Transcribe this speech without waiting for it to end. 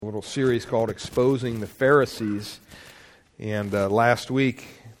little series called Exposing the Pharisees. And last week,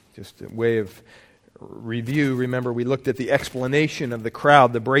 just a way of review, remember we looked at the explanation of the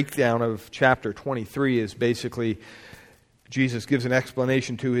crowd. The breakdown of chapter 23 is basically Jesus gives an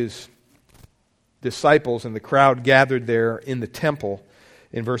explanation to his disciples and the crowd gathered there in the temple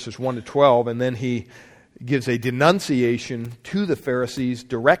in verses 1 to 12. And then he gives a denunciation to the Pharisees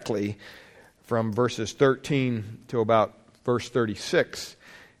directly from verses 13 to about verse 36.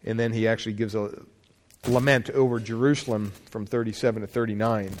 And then he actually gives a lament over Jerusalem from 37 to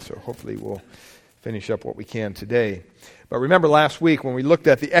 39. So hopefully we'll finish up what we can today. But remember last week when we looked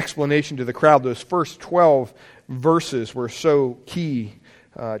at the explanation to the crowd, those first 12 verses were so key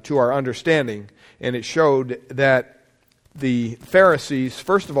to our understanding. And it showed that the Pharisees,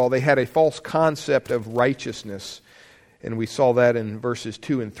 first of all, they had a false concept of righteousness. And we saw that in verses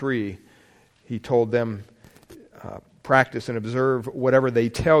 2 and 3. He told them, practice and observe whatever they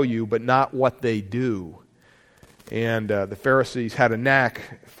tell you, but not what they do. And the Pharisees had a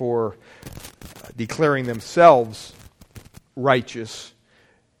knack for declaring themselves righteous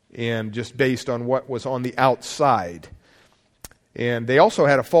and just based on what was on the outside. And they also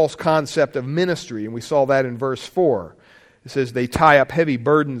had a false concept of ministry, and we saw that in verse 4. It says, they tie up heavy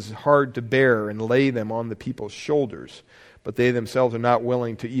burdens hard to bear and lay them on the people's shoulders, but they themselves are not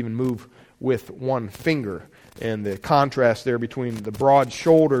willing to even move with one finger. And the contrast there between the broad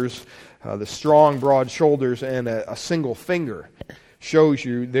shoulders, the strong broad shoulders, and a single finger shows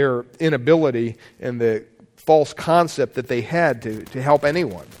you their inability and the false concept that they had to help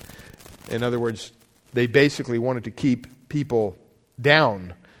anyone. In other words, they basically wanted to keep people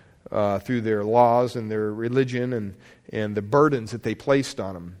down through their laws and their religion and the burdens that they placed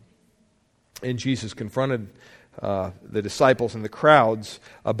on them. And Jesus confronted the disciples and the crowds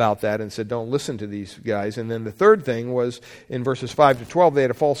about that and said, don't listen to these guys. And then the third thing was in verses 5 to 12, they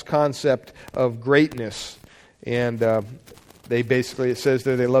had a false concept of greatness. And they basically, it says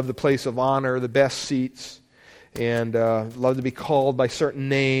there, they love the place of honor, the best seats, and love to be called by certain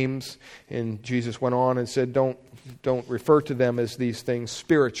names. And Jesus went on and said, don't refer to them as these things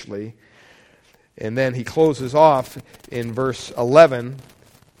spiritually. And then he closes off in verse 11,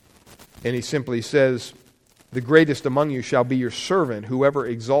 and he simply says, the greatest among you shall be your servant. Whoever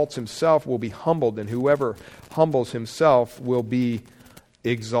exalts himself will be humbled, and whoever humbles himself will be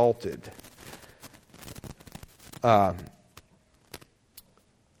exalted.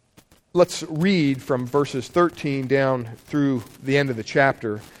 Let's read from verses 13 down through the end of the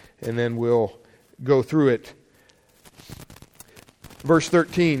chapter, and then we'll go through it. Verse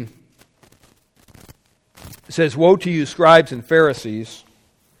 13 says, woe to you, scribes and Pharisees,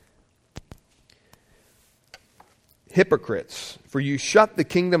 hypocrites, for you shut the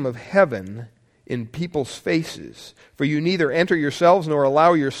kingdom of heaven in people's faces. For you neither enter yourselves nor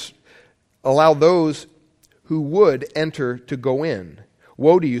allow those who would enter to go in.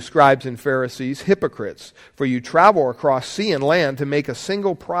 Woe to you, scribes and Pharisees, hypocrites, for you travel across sea and land to make a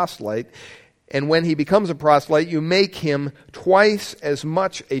single proselyte, and when he becomes a proselyte, you make him twice as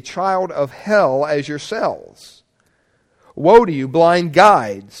much a child of hell as yourselves. Woe to you, blind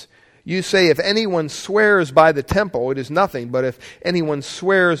guides! You say, if anyone swears by the temple, it is nothing, but if anyone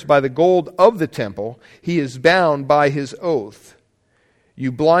swears by the gold of the temple, he is bound by his oath.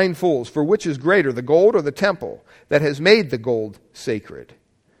 You blind fools, for which is greater, the gold or the temple that has made the gold sacred?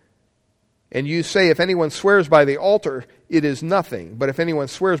 And you say, if anyone swears by the altar, it is nothing. But if anyone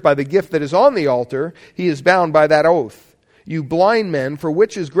swears by the gift that is on the altar, he is bound by that oath. You blind men, for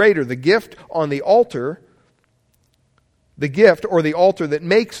which is greater, the gift on the altar, the gift or the altar that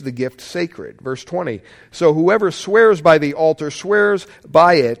makes the gift sacred? Verse 20, so whoever swears by the altar swears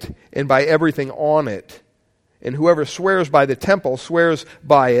by it and by everything on it. And whoever swears by the temple swears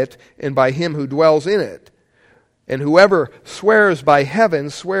by it and by him who dwells in it. And whoever swears by heaven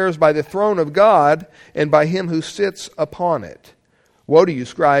swears by the throne of God and by him who sits upon it. Woe to you,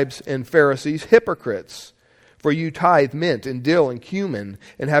 scribes and Pharisees, hypocrites! For you tithe mint and dill and cumin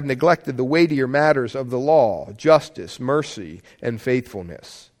and have neglected the weightier matters of the law, justice, mercy, and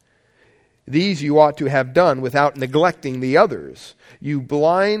faithfulness. These you ought to have done without neglecting the others. You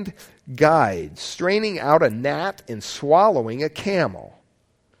blind guides, straining out a gnat and swallowing a camel.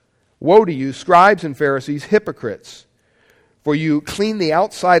 Woe to you, scribes and Pharisees, hypocrites! For you clean the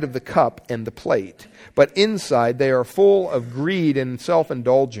outside of the cup and the plate, but inside they are full of greed and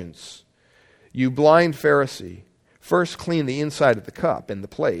self-indulgence. You blind Pharisee, first clean the inside of the cup and the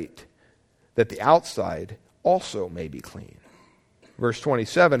plate, that the outside also may be clean. Verse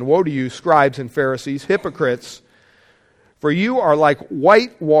 27, woe to you, scribes and Pharisees, hypocrites! For you are like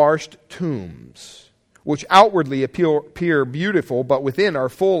whitewashed tombs, which outwardly appear beautiful, but within are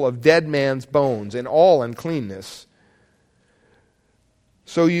full of dead man's bones and all uncleanness.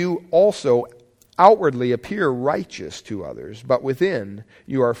 So you also outwardly appear righteous to others, but within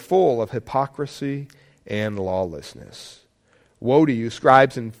you are full of hypocrisy and lawlessness. Woe to you,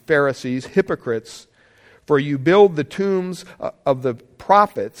 scribes and Pharisees, hypocrites! For you build the tombs of the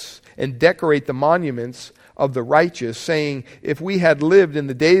prophets and decorate the monuments of the righteous, saying, if we had lived in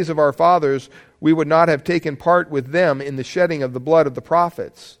the days of our fathers, we would not have taken part with them in the shedding of the blood of the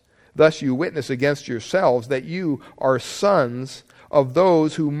prophets. Thus you witness against yourselves that you are sons of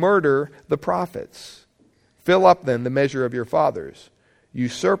those who murder the prophets. Fill up then the measure of your fathers. You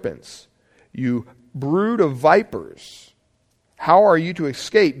serpents, you brood of vipers, how are you to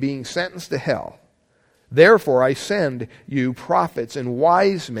escape being sentenced to hell? Therefore I send you prophets and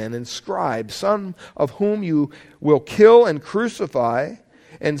wise men and scribes, some of whom you will kill and crucify,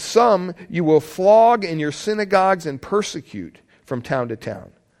 and some you will flog in your synagogues and persecute from town to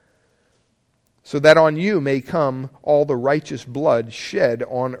town, so that on you may come all the righteous blood shed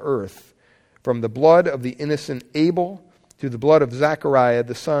on earth, from the blood of the innocent Abel to the blood of Zachariah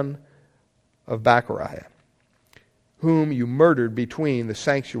the son of Barachiah, whom you murdered between the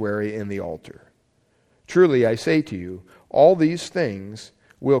sanctuary and the altar. Truly I say to you, all these things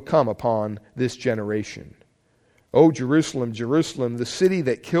will come upon this generation. O Jerusalem, Jerusalem, the city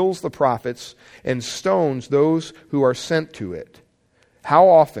that kills the prophets and stones those who are sent to it. How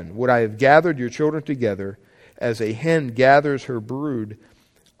often would I have gathered your children together as a hen gathers her brood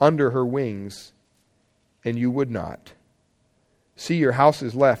under her wings, and you would not. See, your house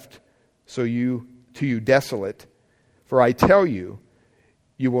is left to you desolate. For I tell you,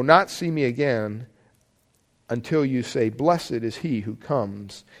 you will not see me again until you say, blessed is he who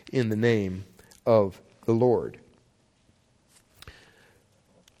comes in the name of the Lord.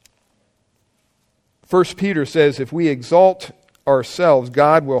 1 Peter says, if we exalt ourselves,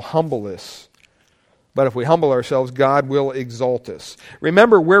 God will humble us. But if we humble ourselves, God will exalt us.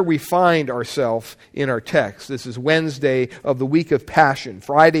 Remember where we find ourselves in our text. This is Wednesday of the week of Passion.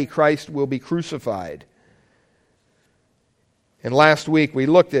 Friday, Christ will be crucified. And last week we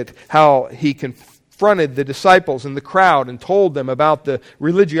looked at how he confronted the disciples and the crowd and told them about the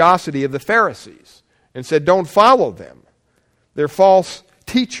religiosity of the Pharisees and said, don't follow them. They're false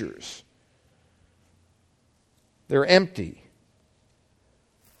teachers. They're empty.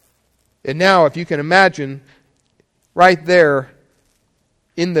 And now, if you can imagine, right there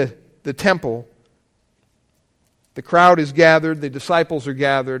in the temple, the crowd is gathered, the disciples are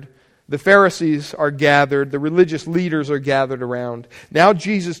gathered, the Pharisees are gathered, the religious leaders are gathered around. Now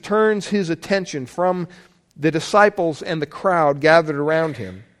Jesus turns his attention from the disciples and the crowd gathered around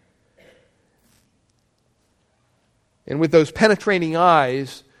him. And with those penetrating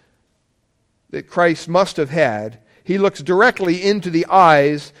eyes that Christ must have had, he looks directly into the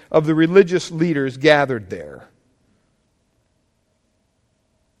eyes of the religious leaders gathered there.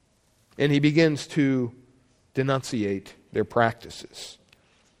 And he begins to denunciate their practices.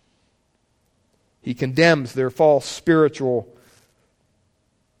 He condemns their false spiritual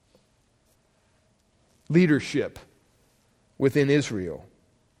leadership within Israel.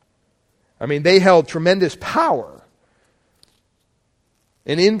 I mean, they held tremendous power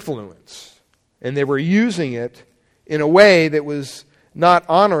and influence, and they were using it in a way that was not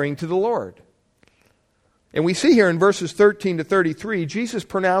honoring to the Lord. And we see here in verses 13 to 33, Jesus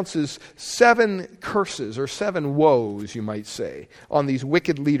pronounces 7 curses, or 7 woes, you might say, on these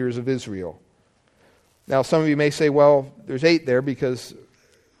wicked leaders of Israel. Now, some of you may say, well, there's 8 there because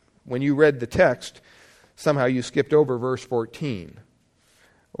when you read the text, somehow you skipped over verse 14.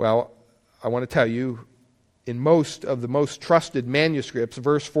 Well, I want to tell you, in most of the most trusted manuscripts,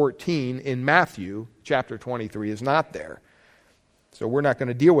 verse 14 in Matthew chapter 23 is not there. So we're not going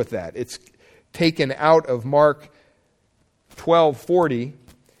to deal with that. It's taken out of Mark 12:40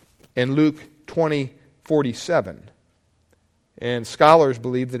 and Luke 20:47. And scholars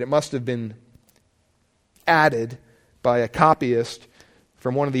believe that it must have been added by a copyist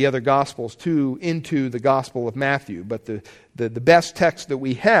from one of the other Gospels into the Gospel of Matthew. But the best text that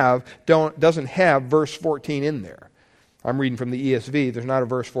we have doesn't have verse 14 in there. I'm reading from the ESV. There's not a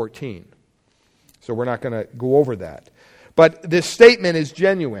verse 14. So we're not going to go over that. But this statement is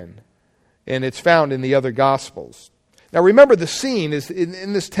genuine, and it's found in the other Gospels. Now remember, the scene is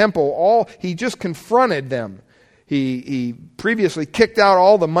in this temple. He just confronted them. He previously kicked out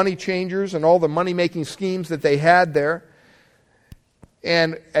all the money changers and all the money-making schemes that they had there.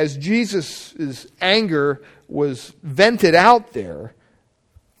 And as Jesus' anger was vented out there,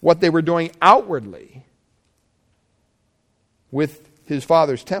 what they were doing outwardly with his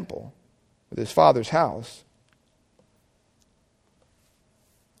Father's temple with his Father's house.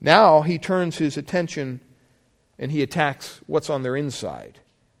 Now he turns his attention and he attacks what's on their inside.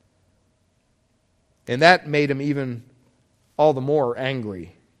 And that made him even all the more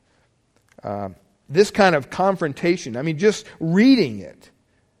angry. This kind of confrontation, I mean, just reading it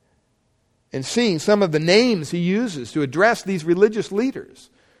and seeing some of the names he uses to address these religious leaders.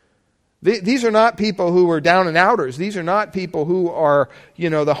 These are not people who are down and outers. These are not people who are,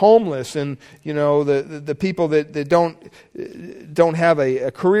 the homeless and, the people that don't have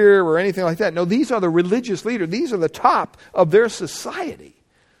a career or anything like that. No, these are the religious leaders. These are the top of their society.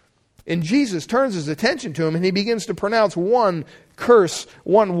 And Jesus turns his attention to him and he begins to pronounce one curse,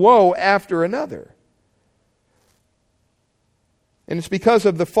 one woe after another. And it's because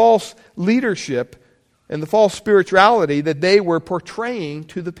of the false leadership and the false spirituality that they were portraying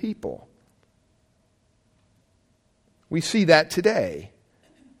to the people. We see that today.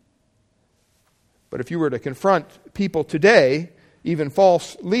 But if you were to confront people today, even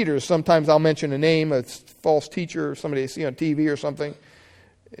false leaders, sometimes I'll mention a name, a false teacher, or somebody I see on TV or something,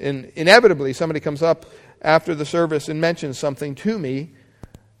 and inevitably somebody comes up after the service and mentions something to me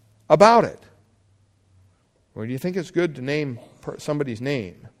about it. Well, do you think it's good to name somebody's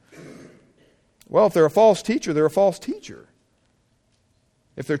name? Well, if they're a false teacher, they're a false teacher.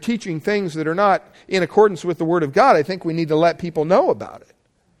 If they're teaching things that are not in accordance with the Word of God, I think we need to let people know about it.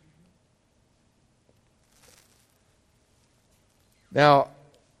 Now,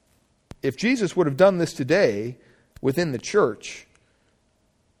 if Jesus would have done this today within the church,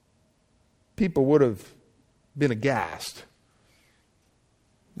 people would have been aghast.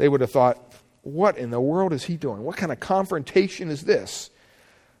 They would have thought, what in the world is he doing? What kind of confrontation is this?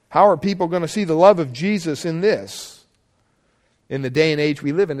 How are people going to see the love of Jesus in this? In the day and age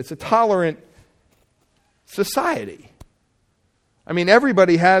we live in, it's a tolerant society. I mean,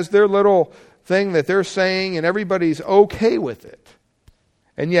 everybody has their little thing that they're saying, and everybody's okay with it.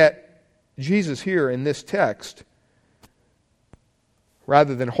 And yet, Jesus here in this text,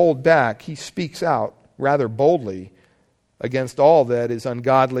 rather than hold back, he speaks out rather boldly against all that is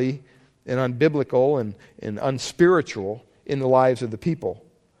ungodly and unbiblical and unspiritual in the lives of the people.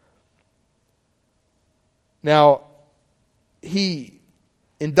 Now, he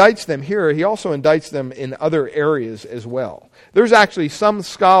indicts them here. He also indicts them in other areas as well. There's actually some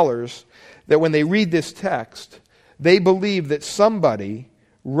scholars that when they read this text, they believe that somebody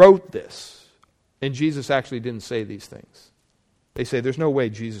wrote this, and Jesus actually didn't say these things. They say there's no way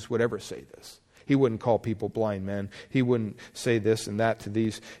Jesus would ever say this. He wouldn't call people blind men. He wouldn't say this and that to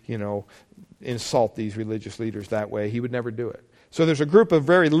these, insult these religious leaders that way. He would never do it. So there's a group of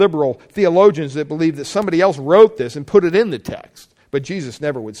very liberal theologians that believe that somebody else wrote this and put it in the text. But Jesus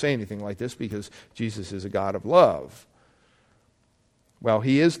never would say anything like this because Jesus is a God of love. Well,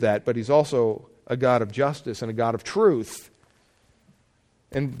 he is that, but he's also a God of justice and a God of truth.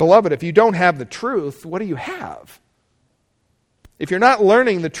 And beloved, if you don't have the truth, what do you have? If you're not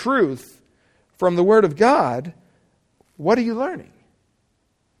learning the truth from the Word of God, what are you learning?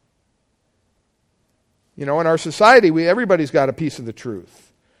 In our society, everybody's got a piece of the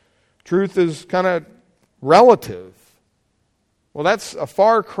truth. Truth is kind of relative. Well, that's a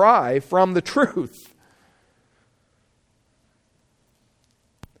far cry from the truth.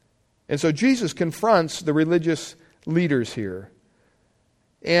 And so Jesus confronts the religious leaders here.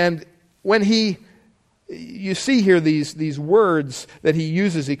 And when you see here these words that he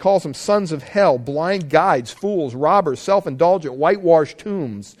uses, he calls them sons of hell, blind guides, fools, robbers, self-indulgent, whitewashed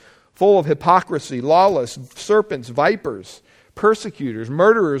tombs, full of hypocrisy, lawless, serpents, vipers, persecutors,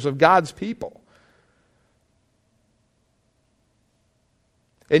 murderers of God's people.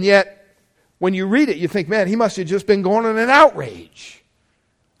 And yet, when you read it, you think, man, he must have just been going on an outrage.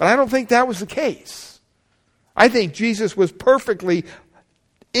 But I don't think that was the case. I think Jesus was perfectly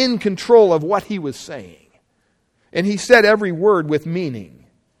in control of what he was saying. And he said every word with meaning.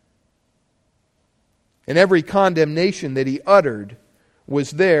 And every condemnation that he uttered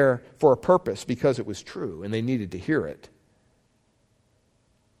was there for a purpose because it was true and they needed to hear it.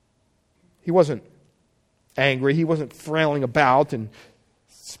 He wasn't angry. He wasn't frailing about and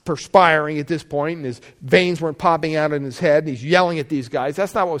perspiring at this point, and his veins weren't popping out in his head, and he's yelling at these guys.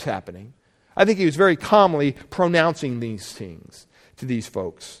 That's not what was happening. I think he was very calmly pronouncing these things to these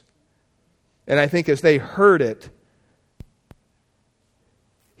folks. And I think as they heard it,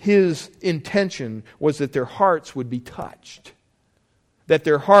 his intention was that their hearts would be touched, that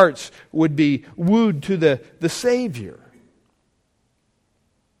their hearts would be wooed to the Savior.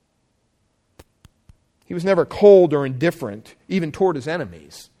 He was never cold or indifferent, even toward his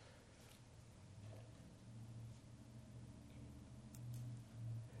enemies.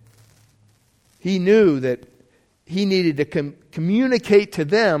 He knew that he needed to communicate to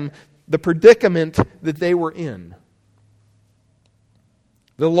them the predicament that they were in,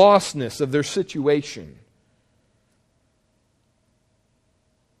 the lostness of their situation.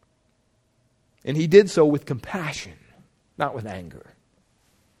 And he did so with compassion, not with anger.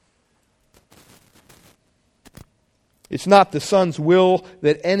 It's not the Son's will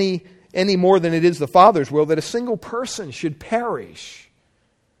that any more than it is the Father's will that a single person should perish,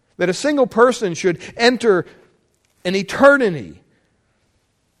 that a single person should enter an eternity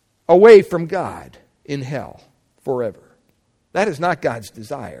away from God in hell forever. That is not God's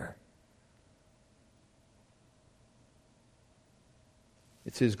desire.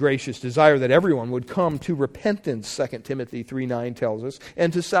 It's His gracious desire that everyone would come to repentance, 2 Timothy 3:9 tells us,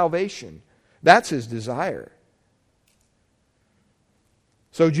 and to salvation. That's His desire.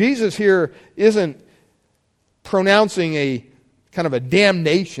 So Jesus here isn't pronouncing a kind of a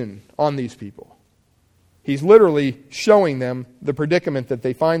damnation on these people. He's literally showing them the predicament that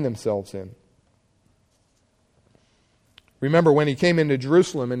they find themselves in. Remember when He came into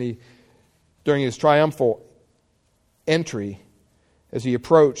Jerusalem and during His triumphal entry, as He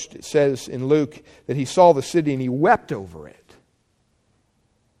approached, it says in Luke that He saw the city and He wept over it.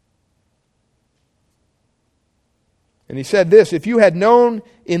 And He said this, "If you had known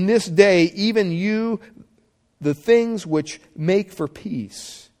in this day, even you, the things which make for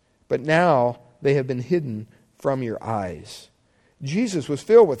peace, but now they have been hidden from your eyes." Jesus was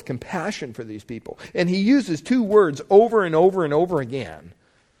filled with compassion for these people. And He uses two words over and over and over again.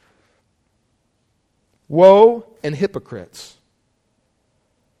 Woe and hypocrites.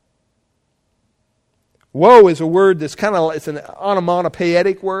 Woe is a word that's it's an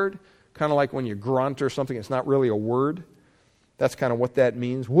onomatopoetic word, kind of like when you grunt or something. It's not really a word. That's kind of what that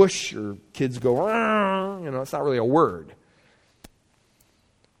means. Whoosh, or kids go, it's not really a word.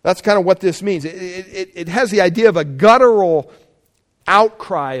 That's kind of what this means. It has the idea of a guttural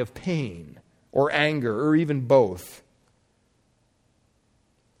outcry of pain or anger or even both.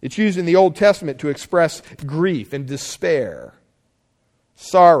 It's used in the Old Testament to express grief and despair,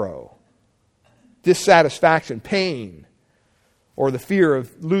 sorrow, dissatisfaction, pain, or the fear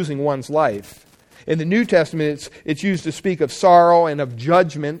of losing one's life. In the New Testament, it's used to speak of sorrow and of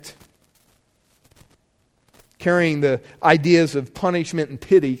judgment, carrying the ideas of punishment and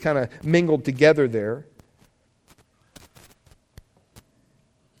pity kind of mingled together there.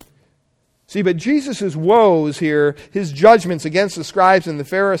 See, but Jesus' woes here, His judgments against the scribes and the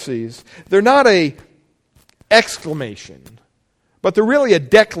Pharisees, they're not an exclamation, but they're really a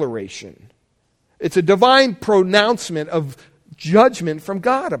declaration. It's a divine pronouncement of judgment from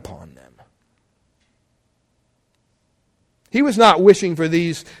God upon them. He was not wishing for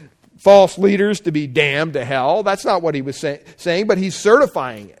these false leaders to be damned to hell. That's not what He was saying, but He's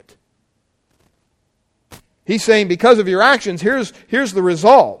certifying it. He's saying, because of your actions, here's the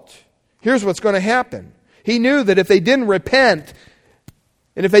result. Here's what's going to happen. He knew that if they didn't repent,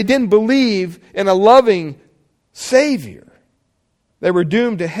 and if they didn't believe in a loving Savior, they were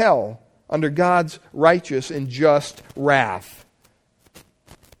doomed to hell under God's righteous and just wrath.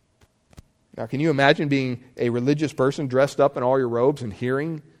 Now, can you imagine being a religious person dressed up in all your robes and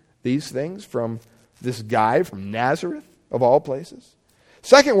hearing these things from this guy from Nazareth, of all places?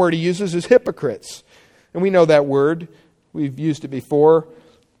 Second word He uses is hypocrites. And we know that word. We've used it before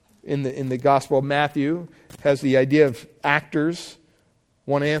in the Gospel of Matthew. It has the idea of actors,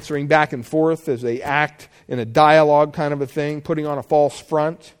 one answering back and forth as they act in a dialogue kind of a thing, putting on a false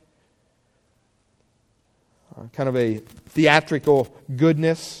front. Kind of a theatrical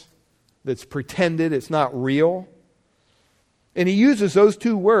goodness that's pretended, it's not real. And He uses those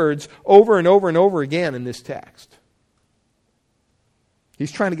two words over and over and over again in this text.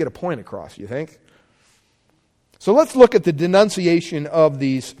 He's trying to get a point across, you think? So let's look at the denunciation of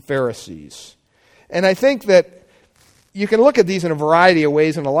these Pharisees. And I think that you can look at these in a variety of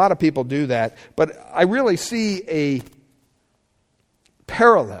ways, and a lot of people do that, but I really see a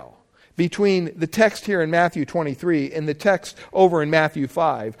parallel between the text here in Matthew 23 and the text over in Matthew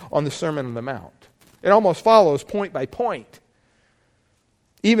 5 on the Sermon on the Mount. It almost follows point by point.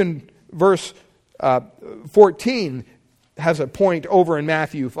 Even verse 14 has a point over in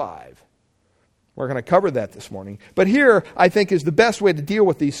Matthew 5. We're going to cover that this morning. But here, I think, is the best way to deal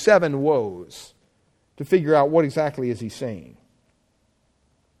with these 7 woes, to figure out what exactly is He saying.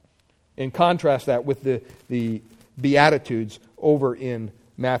 And contrast that with the Beatitudes over in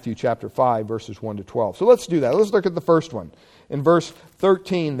Matthew chapter 5, verses 1 to 12. So let's do that. Let's look at the first one. In verse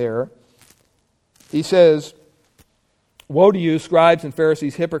 13 there, He says, "Woe to you, scribes and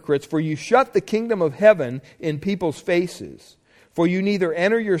Pharisees, hypocrites, for you shut the kingdom of heaven in people's faces. for you neither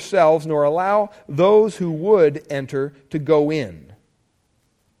enter yourselves nor allow those who would enter to go in.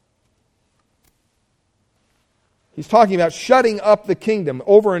 He's talking about shutting up the kingdom.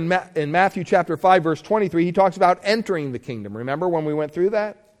 Over in Matthew chapter 5, verse 23, he talks about entering the kingdom. Remember when we went through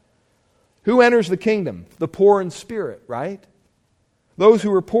that? Who enters the kingdom? The poor in spirit, right? Those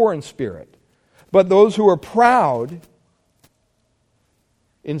who are poor in spirit. But those who are proud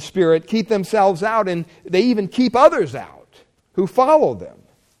in spirit keep themselves out, and they even keep others out who follow them.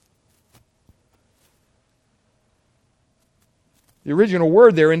 The original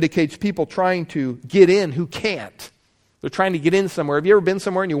word there indicates people trying to get in who can't. They're trying to get in somewhere. Have you ever been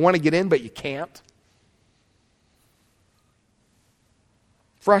somewhere and you want to get in but you can't?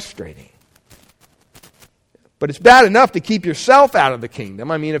 Frustrating. But it's bad enough to keep yourself out of the kingdom.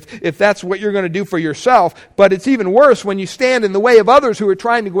 I mean, if that's what you're going to do for yourself, but it's even worse when you stand in the way of others who are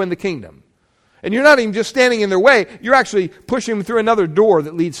trying to go in the kingdom. And you're not even just standing in their way, you're actually pushing them through another door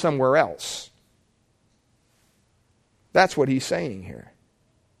that leads somewhere else. That's what he's saying here.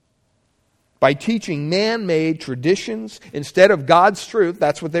 By teaching man-made traditions instead of God's truth,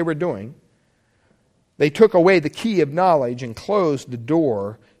 that's what they were doing, they took away the key of knowledge and closed the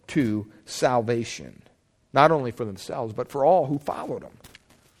door to salvation. Not only for themselves, but for all who followed them.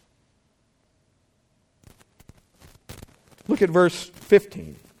 Look at verse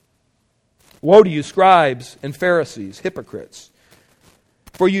 15. Woe to you, scribes and Pharisees, hypocrites!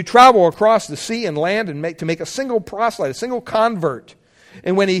 For you travel across the sea and land and to make a single proselyte, a single convert.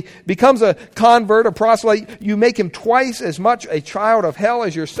 And when he becomes a convert, a proselyte, you make him twice as much a child of hell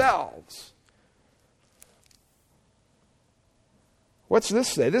as yourselves. What's this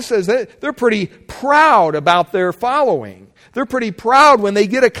say? This says that they're pretty proud about their following. They're pretty proud when they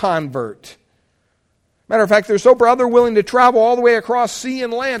get a convert. Matter of fact, they're so proud they're willing to travel all the way across sea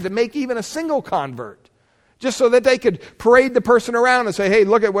and land to make even a single convert, just so that they could parade the person around and say, "Hey,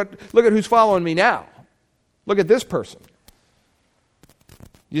 look at who's following me now. Look at this person."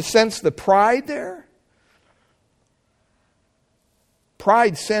 You sense the pride there?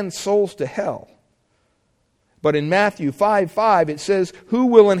 Pride sends souls to hell. But in Matthew 5:5 it says, "Who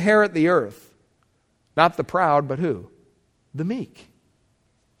will inherit the earth?" Not the proud, but who? The meek.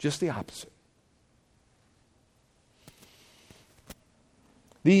 Just the opposite.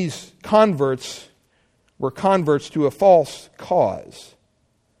 These converts were converts to a false cause.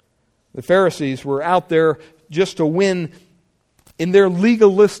 The Pharisees were out there just to win, in their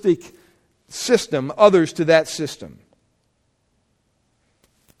legalistic system, others to that system.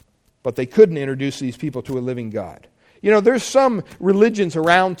 But they couldn't introduce these people to a living God. You know, there's some religions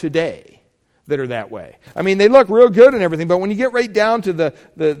around today that are that way. I mean, they look real good and everything, but when you get right down to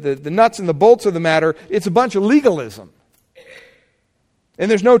the nuts and the bolts of the matter, it's a bunch of legalism. And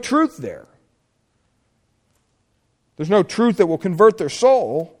there's no truth there. There's no truth that will convert their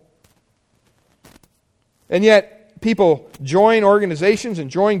soul. And yet, people join organizations and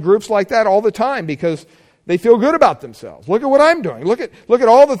join groups like that all the time because they feel good about themselves. Look at what I'm doing. Look at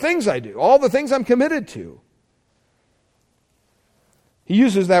all the things I do. All the things I'm committed to. He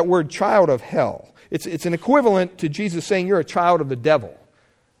uses that word child of hell. It's an equivalent to Jesus saying you're a child of the devil,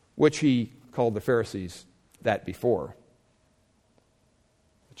 which he called the Pharisees that before.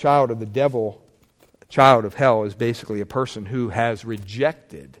 A child of the devil, a child of hell is basically a person who has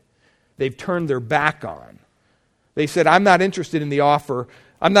rejected. They've turned their back on. They said, I'm not interested in the offer.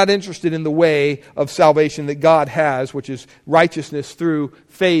 I'm not interested in the way of salvation that God has, which is righteousness through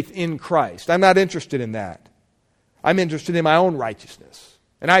faith in Christ. I'm not interested in that. I'm interested in my own righteousness.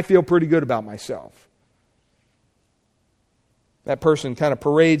 And I feel pretty good about myself. That person kind of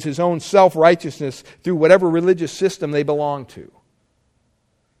parades his own self-righteousness through whatever religious system they belong to.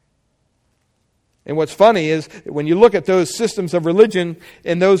 And what's funny is when you look at those systems of religion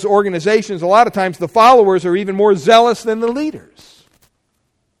and those organizations, a lot of times the followers are even more zealous than the leaders.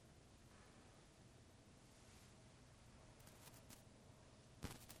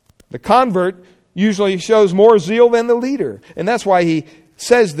 The convert usually shows more zeal than the leader. And that's why he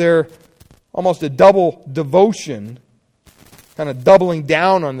says there almost a double devotion, kind of doubling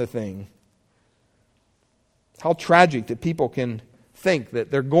down on the thing. How tragic that people can think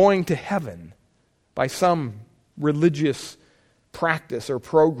that they're going to heaven by some religious practice or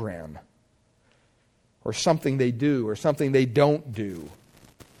program, or something they do or something they don't do,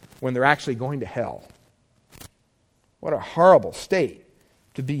 when they're actually going to hell. What a horrible state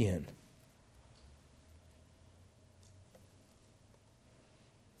to be in.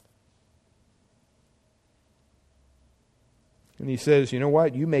 And he says, you know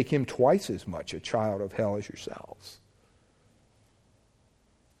what? You make him twice as much a child of hell as yourselves.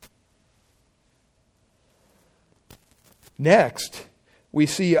 Next, we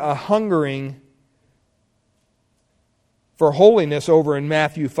see a hungering for holiness over in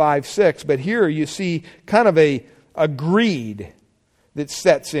Matthew 5:6. But here you see kind of a greed that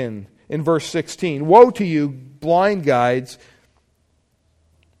sets in verse 16. Woe to you, blind guides,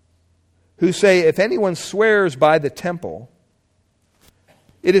 who say, if anyone swears by the temple,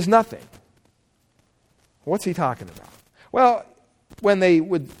 it is nothing. What's he talking about? Well, when they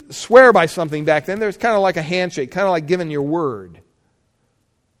would swear by something back then, there's kind of like a handshake, kind of like giving your word.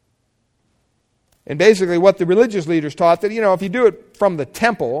 And basically what the religious leaders taught, that, if you do it from the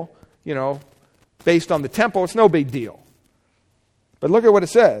temple, based on the temple, it's no big deal. But look at what it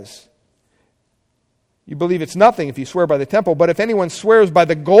says. You believe it's nothing if you swear by the temple, but if anyone swears by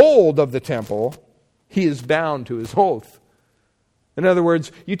the gold of the temple, he is bound to his oath. In other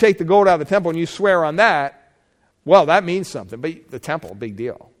words, you take the gold out of the temple and you swear on that, well, that means something. But the temple, big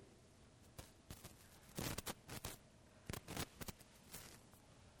deal.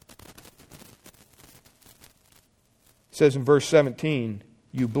 It says in verse 17,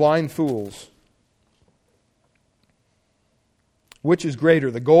 you blind fools, which is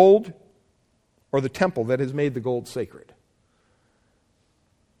greater, the gold or the temple that has made the gold sacred?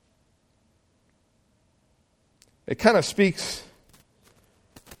 It kind of speaks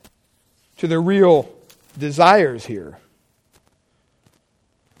to their real desires here.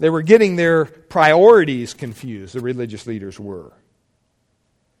 They were getting their priorities confused, the religious leaders were.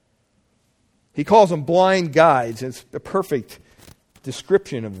 He calls them blind guides. It's a perfect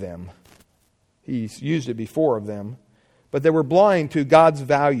description of them. He's used it before of them. But they were blind to God's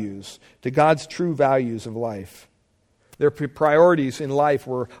values, to God's true values of life. Their priorities in life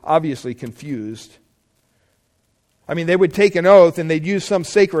were obviously confused. I mean, they would take an oath and they'd use some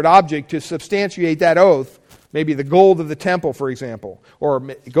sacred object to substantiate that oath. Maybe the gold of the temple, for example. Or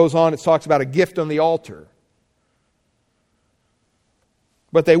it goes on, it talks about a gift on the altar.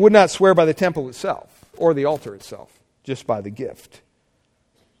 But they would not swear by the temple itself or the altar itself, just by the gift.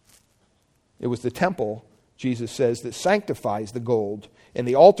 It was the temple, Jesus says, that sanctifies the gold, and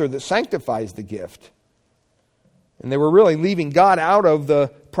the altar that sanctifies the gift. And they were really leaving God out of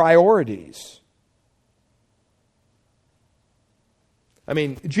the priorities. I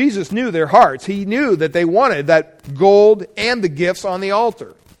mean, Jesus knew their hearts. He knew that they wanted that gold and the gifts on the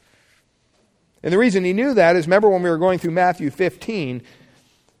altar. And the reason he knew that is, remember when we were going through Matthew 15,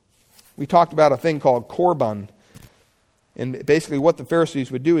 we talked about a thing called korban. And basically what the Pharisees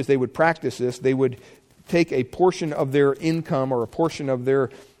would do is they would practice this. They would take a portion of their income or a portion of their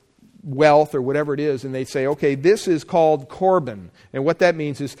wealth or whatever it is, and they'd say, okay, this is called korban. And what that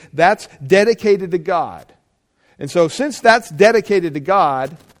means is that's dedicated to God. And so since that's dedicated to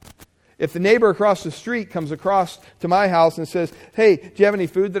God, if the neighbor across the street comes across to my house and says, hey, do you have any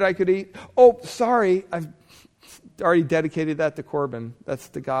food that I could eat? Oh, sorry, I've already dedicated that to korban. That's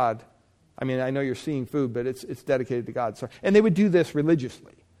to God. I mean, I know you're seeing food, but it's dedicated to God. Sorry. And they would do this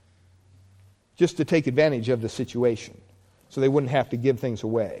religiously, just to take advantage of the situation, so they wouldn't have to give things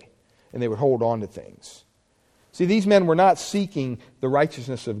away, and they would hold on to things. See, these men were not seeking the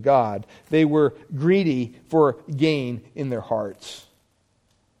righteousness of God. They were greedy for gain in their hearts.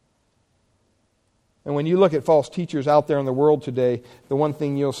 And when you look at false teachers out there in the world today, the one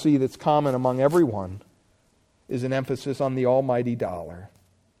thing you'll see that's common among everyone is an emphasis on the almighty dollar.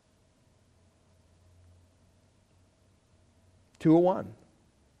 2-1.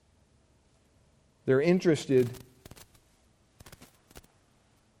 They're interested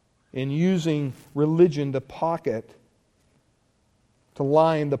in using religion to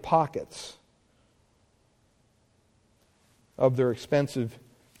line the pockets of their expensive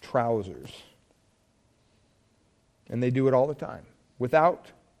trousers. And they do it all the time, without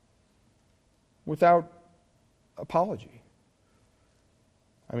apology.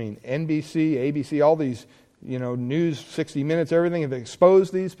 I mean, NBC, ABC, all these, news, 60 Minutes, everything have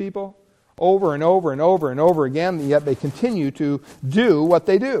exposed these people over and over and over and over again, and yet they continue to do what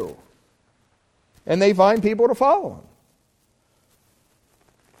they do. And they find people to follow them.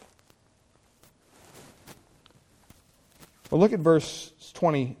 Well, look at verse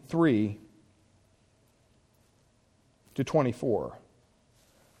 23 to 24.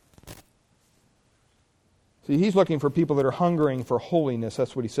 See, he's looking for people that are hungering for holiness.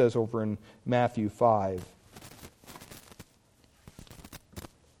 That's what he says over in Matthew 5.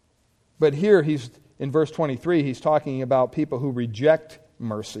 But here he's in verse 23, he's talking about people who reject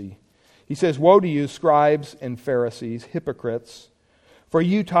mercy. He says, woe to you, scribes and Pharisees, hypocrites, for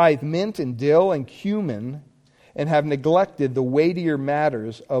you tithe mint and dill and cumin and have neglected the weightier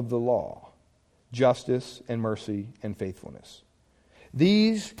matters of the law, justice and mercy and faithfulness.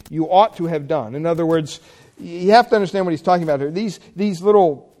 These you ought to have done. In other words, you have to understand what he's talking about here. These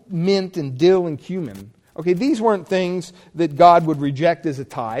little mint and dill and cumin, okay, these weren't things that God would reject as a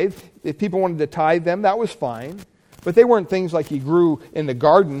tithe. If people wanted to tithe them, that was fine. But they weren't things like you grew in the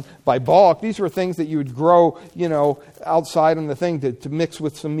garden by bulk. These were things that you would grow, outside on the thing to mix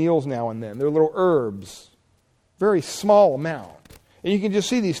with some meals now and then. They're little herbs. Very small amount. And you can just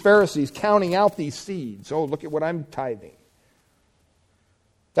see these Pharisees counting out these seeds. Oh, look at what I'm tithing.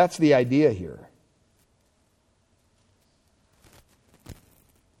 That's the idea here.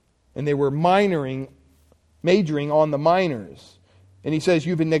 And they were majoring on the minors. And he says,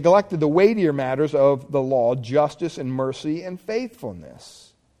 you've neglected the weightier matters of the law, justice and mercy and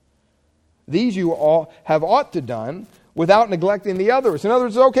faithfulness. These you all have ought to done without neglecting the others. In other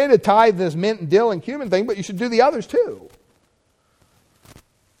words, it's okay to tithe this mint and dill and cumin thing, but you should do the others too.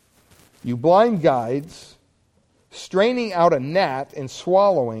 You blind guides, straining out a gnat and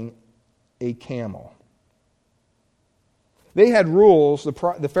swallowing a camel. They had rules,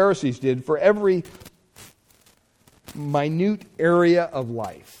 the Pharisees did, for every minute area of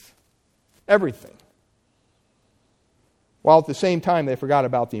life. Everything. While at the same time they forgot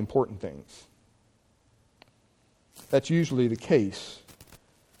about the important things. That's usually the case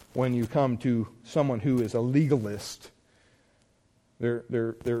when you come to someone who is a legalist.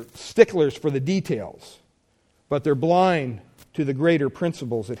 They're sticklers for the details, but they're blind to the greater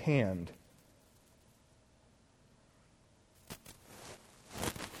principles at hand.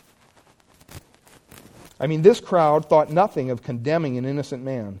 I mean, this crowd thought nothing of condemning an innocent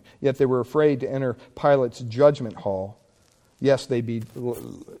man, yet they were afraid to enter Pilate's judgment hall. Yes,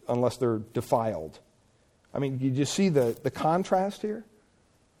 unless they're defiled. I mean, you just see the contrast here?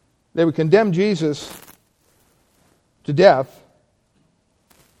 They would condemn Jesus to death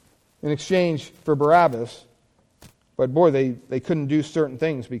in exchange for Barabbas, but boy, they couldn't do certain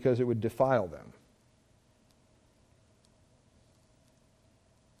things because it would defile them.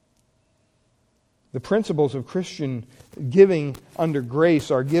 The principles of Christian giving under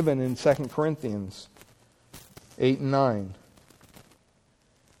grace are given in 2 Corinthians 8 and 9.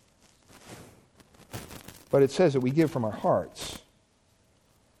 But it says that we give from our hearts.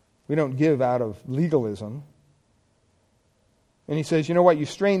 We don't give out of legalism. And he says, you know what? You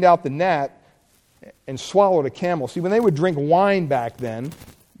strained out the gnat and swallowed a camel. See, when they would drink wine back then,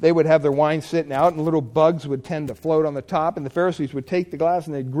 they would have their wine sitting out and little bugs would tend to float on the top. And the Pharisees would take the glass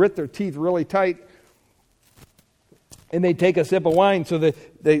and they'd grit their teeth really tight. And they'd take a sip of wine so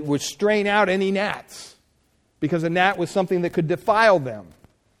that they would strain out any gnats. Because a gnat was something that could defile them.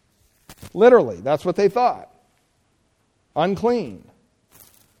 Literally, that's what they thought. Unclean.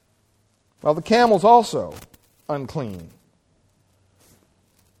 Well, the camel's also unclean.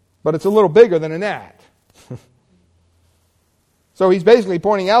 But it's a little bigger than a gnat. So he's basically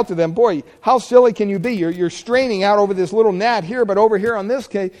pointing out to them, boy, how silly can you be? You're straining out over this little gnat here, but over here on this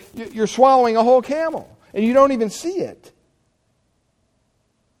case, you're swallowing a whole camel. And you don't even see it.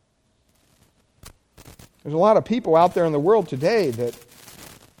 There's a lot of people out there in the world today that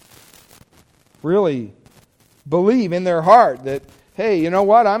really believe in their heart that, hey, you know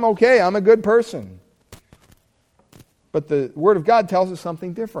what? I'm okay. I'm a good person. But the Word of God tells us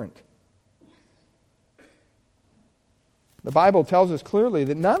something different. The Bible tells us clearly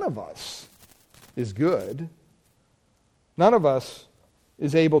that none of us is good. None of us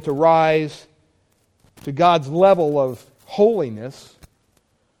is able to rise to God's level of holiness.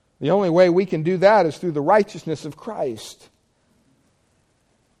 The only way we can do that is through the righteousness of Christ.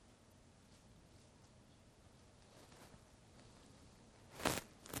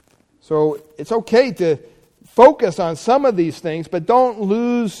 So it's okay to focus on some of these things, but don't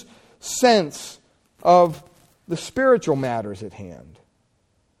lose sense of the spiritual matters at hand.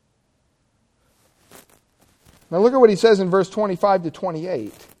 Now look at what he says in verse 25 to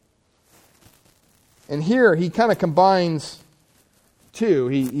 28. And here he kind of combines two.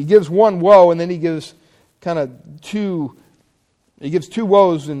 He gives one woe and then he gives kind of two. He gives two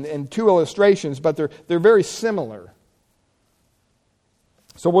woes and two illustrations, but they're very similar.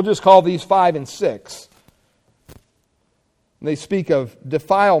 So we'll just call these 5 and 6. And they speak of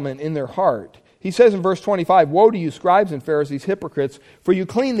defilement in their heart. He says in verse 25, woe to you, scribes and Pharisees, hypocrites, for you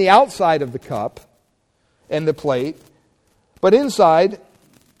clean the outside of the cup and the plate, but inside,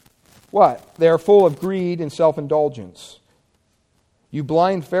 what? They are full of greed and self-indulgence. You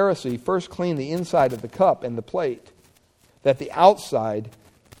blind Pharisee, first clean the inside of the cup and the plate, that the outside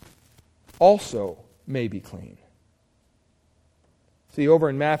also may be clean. See, over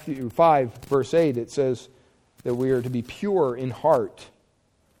in Matthew 5, verse 8, it says that we are to be pure in heart.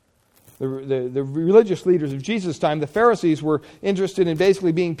 The religious leaders of Jesus' time, the Pharisees, were interested in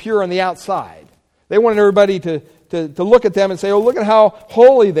basically being pure on the outside. They wanted everybody to look at them and say, oh, look at how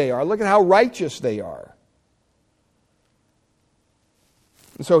holy they are. Look at how righteous they are.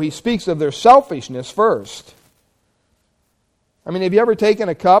 And so he speaks of their selfishness first. I mean, have you ever taken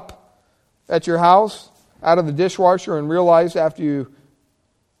a cup at your house out of the dishwasher and realized after you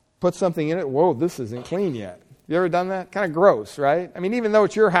put something in it, whoa, this isn't clean yet? You ever done that? Kind of gross, right? I mean, even though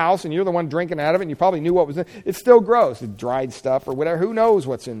it's your house and you're the one drinking out of it and you probably knew what was in it, it's still gross. It's dried stuff or whatever. Who knows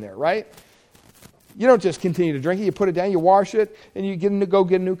what's in there, right? You don't just continue to drink it. You put it down, you wash it, and you go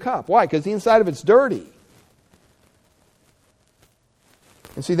get a new cup. Why? Because the inside of it's dirty.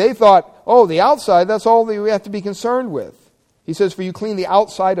 And see, they thought, oh, the outside, that's all that we have to be concerned with. He says, for you clean the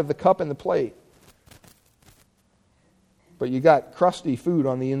outside of the cup and the plate. But you got crusty food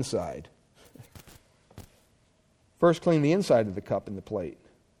on the inside. First, clean the inside of the cup and the plate,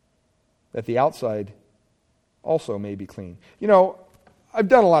 that the outside also may be clean. You know, I've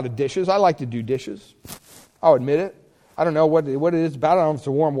done a lot of dishes. I like to do dishes. I'll admit it. I don't know what it is about. I don't know if it's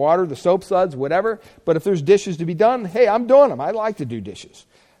the warm water, the soap suds, whatever. But if there's dishes to be done, hey, I'm doing them. I like to do dishes.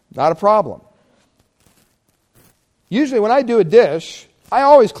 Not a problem. Usually when I do a dish, I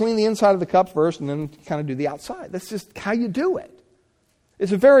always clean the inside of the cup first and then kind of do the outside. That's just how you do it.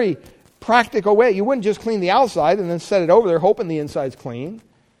 It's a very practical way. You wouldn't just clean the outside and then set it over there hoping the inside's clean.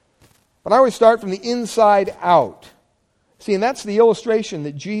 But I always start from the inside out. See, and that's the illustration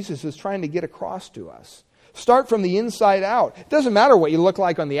that Jesus is trying to get across to us. Start from the inside out. It doesn't matter what you look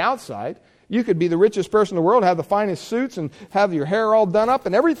like on the outside. You could be the richest person in the world, have the finest suits, and have your hair all done up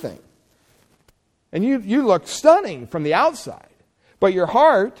and everything. And you look stunning from the outside. But your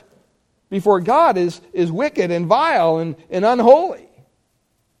heart before God is wicked and vile and unholy.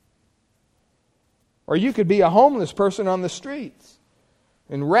 Or you could be a homeless person on the streets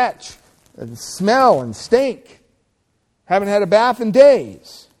and retch and smell and stink. Haven't had a bath in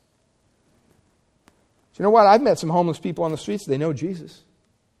days. But you know what? I've met some homeless people on the streets. They know Jesus.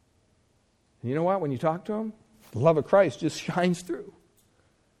 And you know what? When you talk to them, the love of Christ just shines through.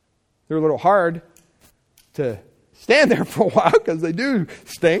 They're a little hard to stand there for a while because they do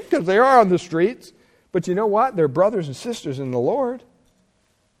stink because they are on the streets. But you know what? They're brothers and sisters in the Lord.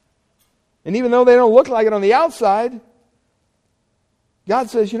 And even though they don't look like it on the outside, God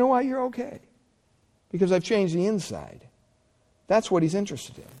says, you know what? You're okay. Because I've changed the inside. That's what He's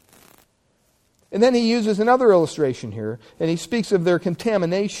interested in. And then He uses another illustration here, and He speaks of their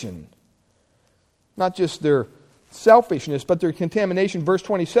contamination. Not just their selfishness, but their contamination. Verse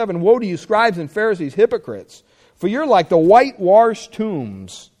 27, woe to you, scribes and Pharisees, hypocrites! For you're like the whitewashed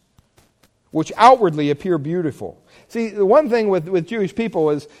tombs, which outwardly appear beautiful. See, the one thing with Jewish people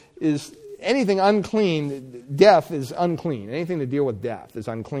is anything unclean, death is unclean. Anything to deal with death is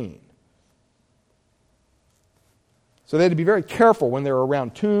unclean. So they had to be very careful when they were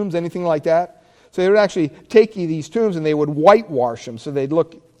around tombs, anything like that. So they would actually take these tombs and they would whitewash them so they'd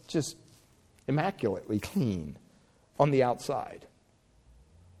look just immaculately clean on the outside.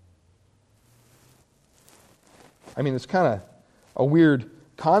 I mean, it's kind of a weird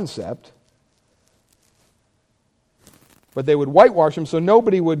concept. But they would whitewash them so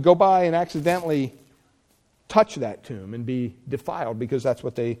nobody would go by and accidentally touch that tomb and be defiled, because that's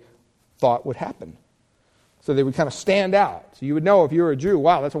what they thought would happen. So they would kind of stand out. So you would know if you were a Jew,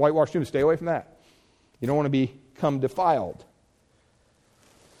 wow, that's a whitewashed tomb. Stay away from that. You don't want to become defiled.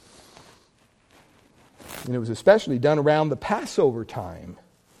 And it was especially done around the Passover time.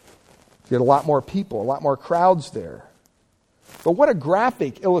 You had a lot more people, a lot more crowds there. But what a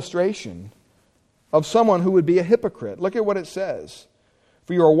graphic illustration of someone who would be a hypocrite. Look at what it says.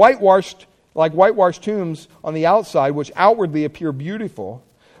 For you are whitewashed like whitewashed tombs on the outside, which outwardly appear beautiful,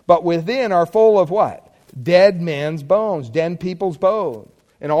 but within are full of what? Dead man's bones, dead people's bones,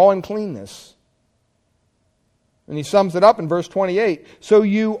 and all uncleanness. And he sums it up in verse 28. So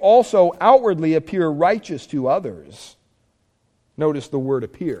you also outwardly appear righteous to others. Notice the word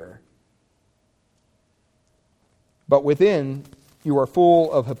appear. But within you are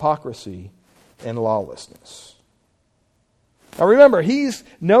full of hypocrisy and lawlessness. Now remember, he's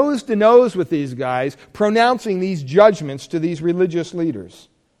nose to nose with these guys, pronouncing these judgments to these religious leaders.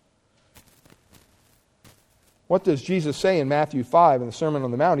 What does Jesus say in Matthew 5 in the Sermon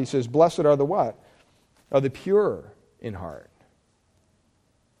on the Mount? He says, blessed are the what? Are the pure in heart.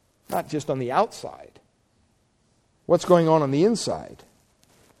 Not just on the outside. What's going on the inside?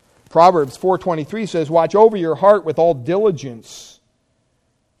 Proverbs 4:23 says, watch over your heart with all diligence,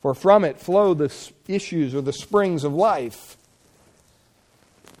 for from it flow the issues or the springs of life.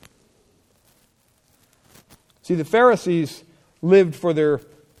 See, the Pharisees lived for their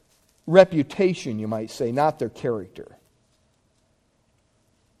reputation, you might say, not their character.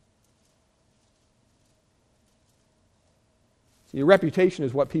 See, your reputation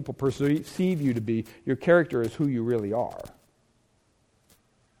is what people perceive you to be. Your character is who you really are.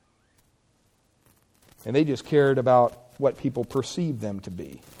 And they just cared about what people perceived them to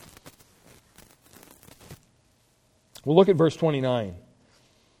be. We'll look at verse 29.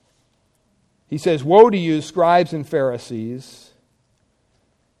 He says, "Woe to you, scribes and Pharisees,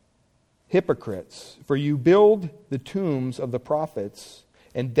 hypocrites, for you build the tombs of the prophets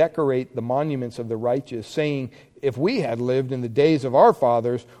and decorate the monuments of the righteous, saying, if we had lived in the days of our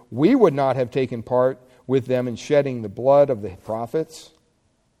fathers, we would not have taken part with them in shedding the blood of the prophets.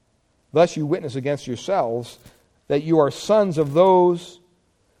 Thus you witness against yourselves that you are sons of those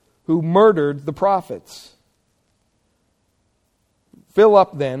who murdered the prophets. Fill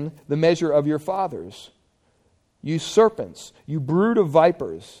up then the measure of your fathers. You serpents, you brood of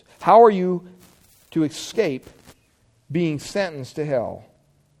vipers, how are you to escape being sentenced to hell?"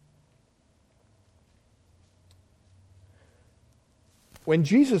 When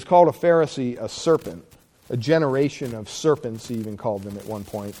Jesus called a Pharisee a serpent, a generation of serpents, he even called them at one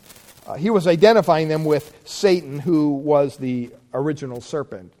point, he was identifying them with Satan, who was the original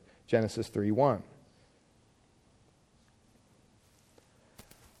serpent, Genesis 3:1.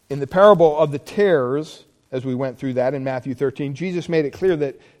 In the parable of the tares, as we went through that in Matthew 13, Jesus made it clear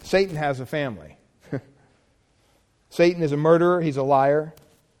that Satan has a family. Satan is a murderer, he's a liar,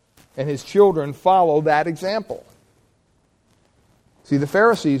 and his children follow that example. See, the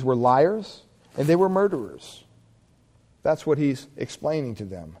Pharisees were liars and they were murderers. That's what he's explaining to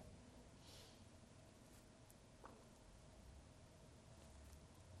them.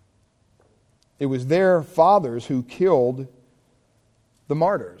 It was their fathers who killed the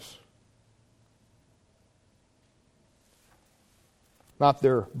martyrs. Not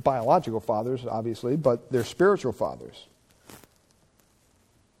their biological fathers, obviously, but their spiritual fathers.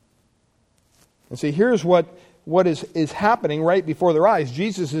 And see, here's what is happening right before their eyes.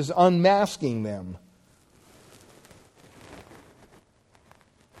 Jesus is unmasking them.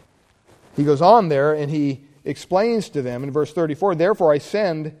 He goes on there and he explains to them in verse 34, "Therefore I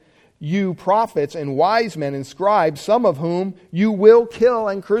send you prophets and wise men and scribes, some of whom you will kill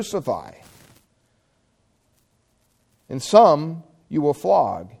and crucify. And some you will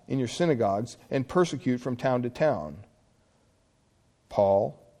flog in your synagogues and persecute from town to town."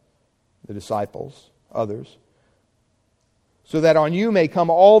 Paul, the disciples, others. "So that on you may come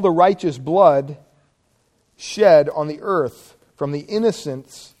all the righteous blood shed on the earth, from the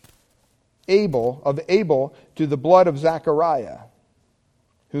innocence of Abel to the blood of Zechariah,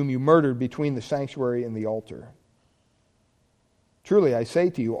 whom you murdered between the sanctuary and the altar. Truly I say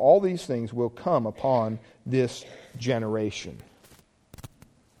to you, all these things will come upon this generation."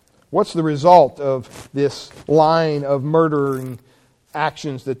 What's the result of this line of murdering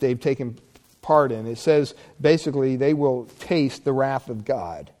actions that they've taken part in? It says basically they will taste the wrath of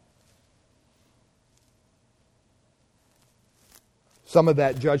God. Some of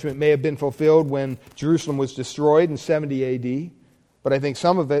that judgment may have been fulfilled when Jerusalem was destroyed in 70 AD, but I think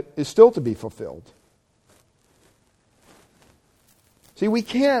some of it is still to be fulfilled. See, we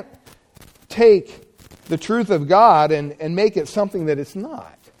can't take the truth of God and make it something that it's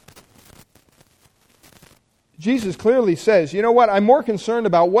not. Jesus clearly says, you know what, I'm more concerned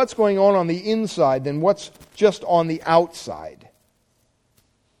about what's going on the inside than what's just on the outside.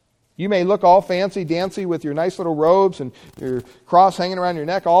 You may look all fancy-dancy with your nice little robes and your cross hanging around your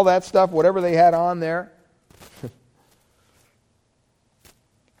neck, all that stuff, whatever they had on there.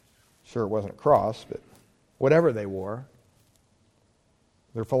 Sure, it wasn't a cross, but whatever they wore.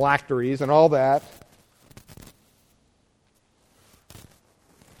 Their phylacteries and all that.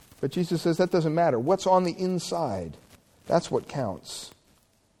 But Jesus says that doesn't matter. What's on the inside, that's what counts.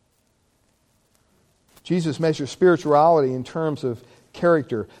 Jesus measures spirituality in terms of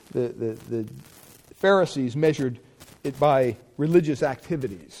character. The Pharisees measured it by religious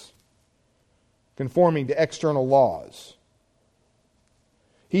activities, conforming to external laws.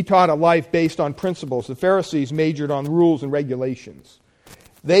 He taught a life based on principles. The Pharisees majored on rules and regulations.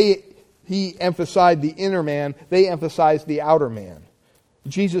 He emphasized the inner man. They emphasized the outer man.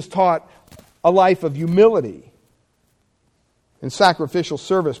 Jesus taught a life of humility and sacrificial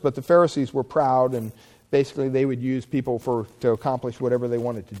service, but the Pharisees were proud, and basically they would use people to accomplish whatever they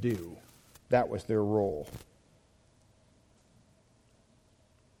wanted to do. That was their role.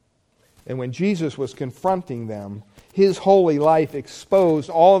 And when Jesus was confronting them, his holy life exposed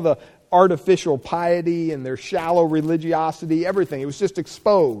all of the artificial piety and their shallow religiosity, everything. It was just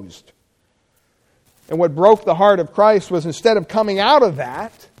exposed. And what broke the heart of Christ was, instead of coming out of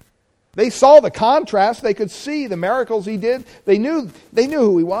that, they saw the contrast. They could see the miracles he did. They knew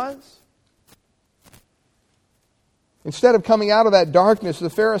who he was. Instead of coming out of that darkness, the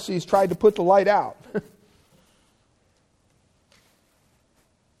Pharisees tried to put the light out.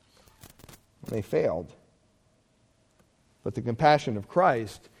 They failed. But the compassion of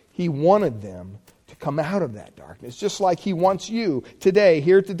Christ, He wanted them to come out of that darkness, just like He wants you today,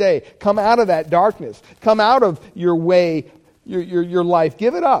 here today. Come out of that darkness. Come out of your way, your life.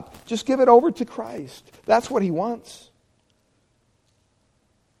 Give it up. Just give it over to Christ. That's what He wants.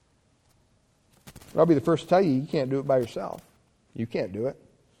 I'll be the first to tell you, you can't do it by yourself. You can't do it.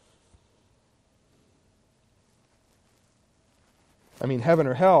 I mean, heaven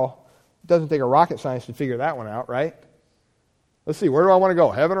or hell, it doesn't take a rocket science to figure that one out, right? Let's see, where do I want to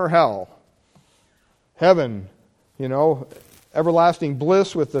go? Heaven or hell? Heaven, everlasting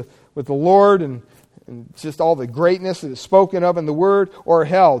bliss with the Lord and just all the greatness that is spoken of in the Word, or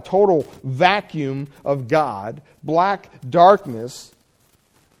hell, total vacuum of God, black darkness,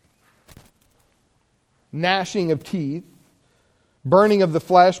 gnashing of teeth, burning of the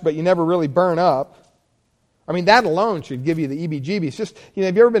flesh, but you never really burn up. I mean, that alone should give you the EBGBs. Just,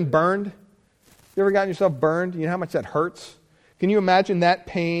 have you ever been burned? You ever gotten yourself burned? You know how much that hurts? Can you imagine that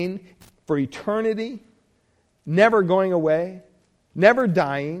pain for eternity? Never going away, never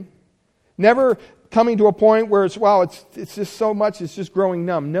dying, never coming to a point where it's just so much, it's just growing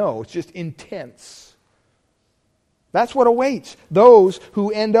numb. No, it's just intense. That's what awaits those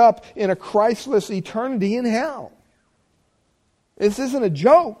who end up in a Christless eternity in hell. This isn't a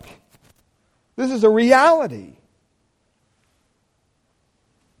joke. This is a reality.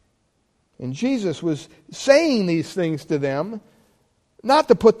 And Jesus was saying these things to them, not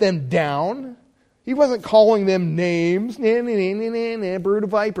to put them down. He wasn't calling them names, brood of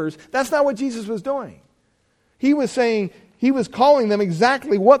vipers. That's not what Jesus was doing. He was calling them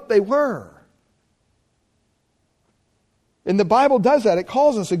exactly what they were. And the Bible does that. It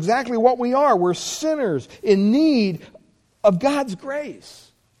calls us exactly what we are. We're sinners in need of God's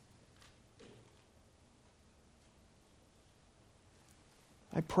grace.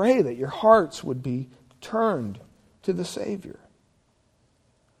 I pray that your hearts would be turned to the Savior.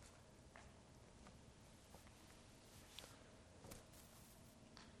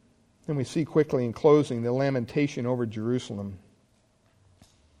 And we see quickly in closing the lamentation over Jerusalem.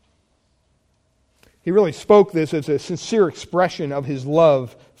 He really spoke this as a sincere expression of his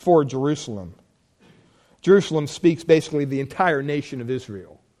love for Jerusalem. Jerusalem speaks basically the entire nation of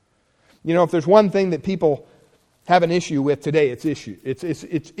Israel. If there's one thing that people have an issue with today, it's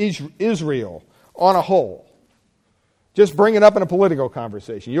Israel on a whole. Just bring it up in a political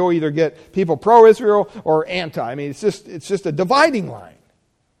conversation. You'll either get people pro-Israel or anti. I mean, it's just a dividing line.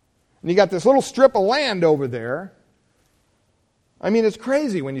 And you got this little strip of land over there. I mean, it's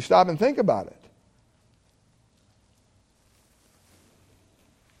crazy when you stop and think about it.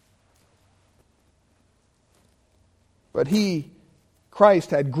 But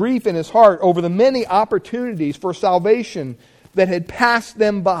Christ, had grief in his heart over the many opportunities for salvation that had passed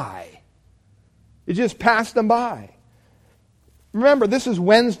them by. It just passed them by. Remember, this is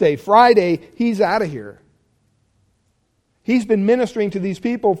Wednesday. Friday, he's out of here. He's been ministering to these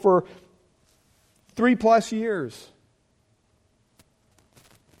people for 3+ years.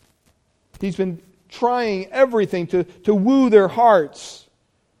 He's been trying everything to woo their hearts,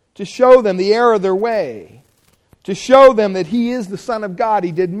 to show them the error of their way, to show them that He is the Son of God.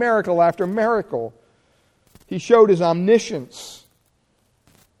 He did miracle after miracle. He showed His omniscience.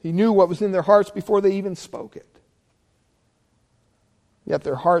 He knew what was in their hearts before they even spoke it. Yet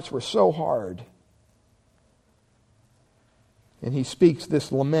their hearts were so hard. And He speaks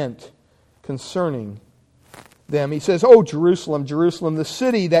this lament concerning them. He says, "O Jerusalem, Jerusalem, the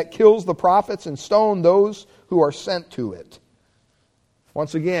city that kills the prophets and stone those who are sent to it."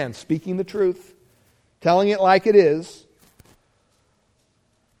 Once again, speaking the truth. Telling it like it is.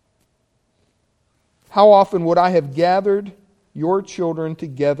 How often would I have gathered your children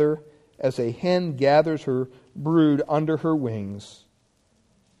together as a hen gathers her brood under her wings?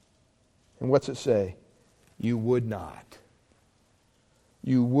 And what's it say? You would not.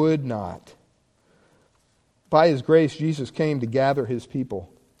 You would not. By His grace, Jesus came to gather His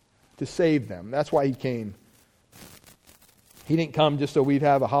people, to save them. That's why He came. He didn't come just so we'd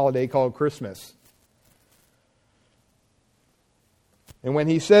have a holiday called Christmas. And when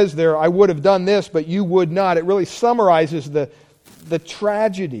He says there, I would have done this, but you would not, it really summarizes the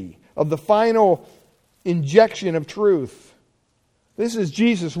tragedy of the final injection of truth. This is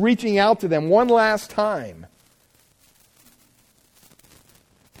Jesus reaching out to them one last time.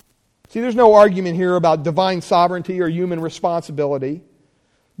 See, there's no argument here about divine sovereignty or human responsibility.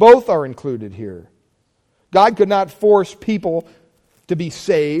 Both are included here. God could not force people to be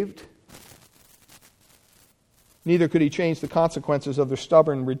saved. Neither could he change the consequences of their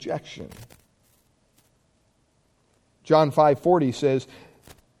stubborn rejection. John 5:40 says,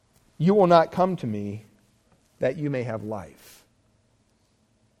 "You will not come to me that you may have life."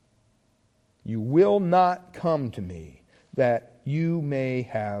 You will not come to me that you may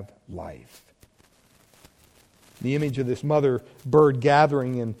have life. The image of this mother bird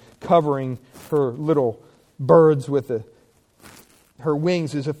gathering and covering her little birds with her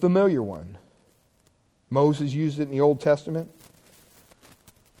wings is a familiar one. Moses used it in the Old Testament.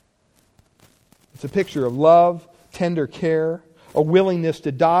 It's a picture of love, tender care, a willingness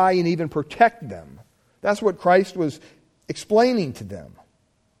to die and even protect them. That's what Christ was explaining to them.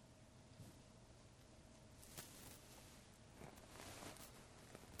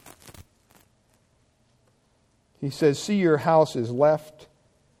 He says, "See, your house is left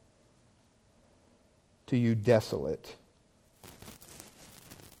to you desolate."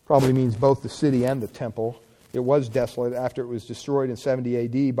 Probably means both the city and the temple. It was desolate after it was destroyed in 70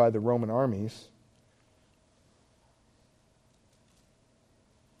 AD by the Roman armies.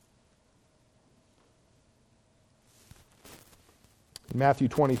 In Matthew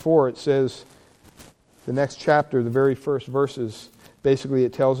 24, it says, the next chapter, the very first verses, basically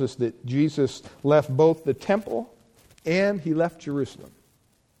it tells us that Jesus left both the temple and he left Jerusalem.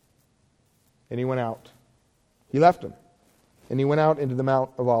 And he went out. He left them. And he went out into the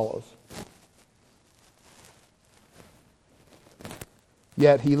Mount of Olives.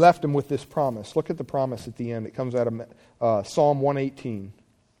 Yet he left them with this promise. Look at the promise at the end. It comes out of Psalm 118.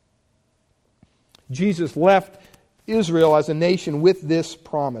 Jesus left Israel as a nation with this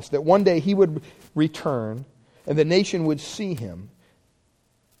promise, that one day he would return and the nation would see him.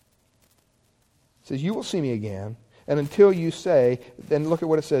 It says, "You will see me again, and until you say," then look at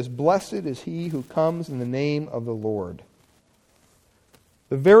what it says, "Blessed is he who comes in the name of the Lord."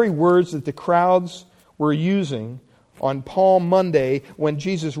 The very words that the crowds were using on Palm Monday when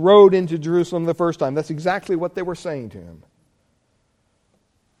Jesus rode into Jerusalem the first time, that's exactly what they were saying to him.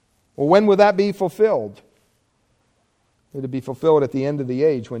 Well, when will that be fulfilled? It'll be fulfilled at the end of the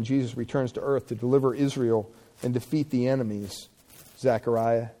age when Jesus returns to earth to deliver Israel and defeat the enemies,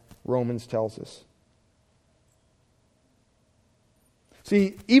 Zechariah, Romans tells us.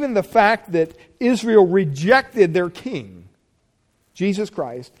 See, even the fact that Israel rejected their king, Jesus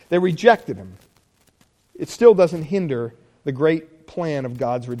Christ, they rejected him, it still doesn't hinder the great plan of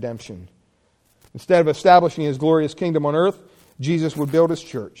God's redemption. Instead of establishing his glorious kingdom on earth, Jesus would build his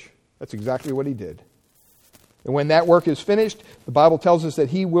church. That's exactly what he did. And when that work is finished, the Bible tells us that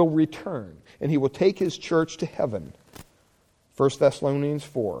he will return and he will take his church to heaven. 1 Thessalonians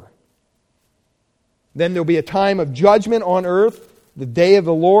 4. Then there'll be a time of judgment on earth, the day of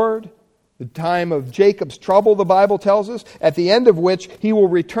the Lord, the time of Jacob's trouble, the Bible tells us, at the end of which he will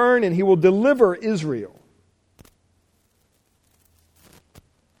return and he will deliver Israel.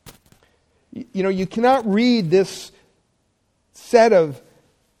 You know, you cannot read this set of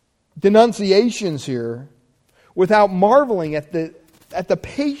denunciations here without marveling at the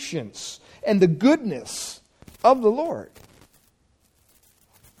patience and the goodness of the Lord.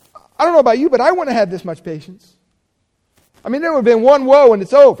 I don't know about you, but I wouldn't have had this much patience. I mean, there would have been one woe and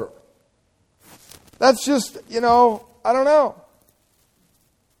it's over. That's just, I don't know.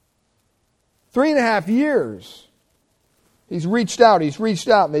 3.5 years. He's reached out,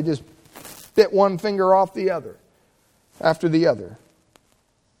 and they just bit one finger off the other, after the other.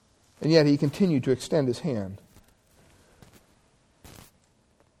 And yet he continued to extend his hand.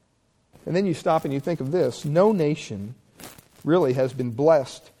 And then you stop and you think of this. No nation really has been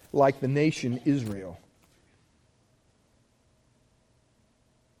blessed like the nation Israel.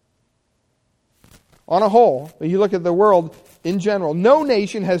 On a whole, when you look at the world in general, no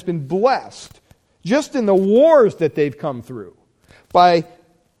nation has been blessed just in the wars that they've come through by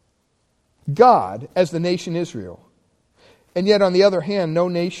God as the nation Israel. And yet, on the other hand, no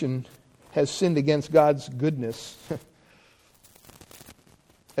nation has sinned against God's goodness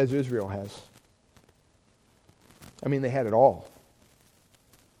as Israel has. I mean, they had it all.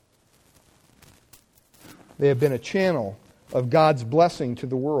 They have been a channel of God's blessing to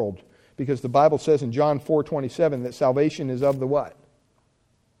the world. Because the Bible says in John 4:27 that salvation is of the what?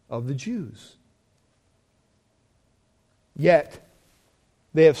 Of the Jews. Yet,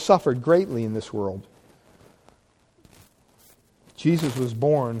 they have suffered greatly in this world. Jesus was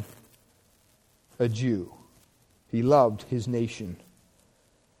born a Jew. He loved his nation.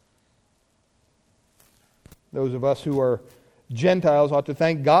 Those of us who are Gentiles ought to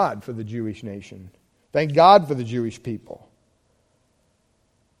thank God for the Jewish nation. Thank God for the Jewish people.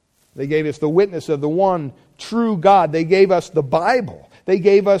 They gave us the witness of the one true God. They gave us the Bible. They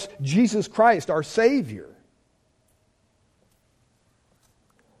gave us Jesus Christ, our Savior.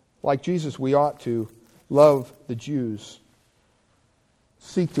 Like Jesus, we ought to love the Jews,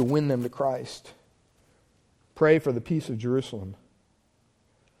 seek to win them to Christ, pray for the peace of Jerusalem,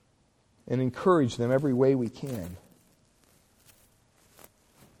 and encourage them every way we can.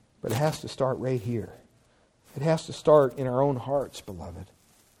 But it has to start right here. It has to start in our own hearts, beloved.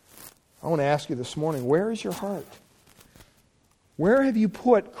 I want to ask you this morning, where is your heart? Where have you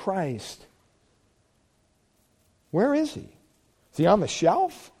put Christ? Where is He? Is He on the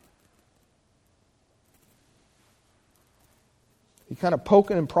shelf? You kind of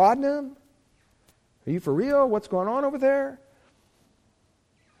poking and prodding Him? Are you for real? What's going on over there?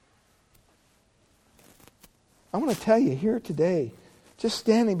 I want to tell you here today, just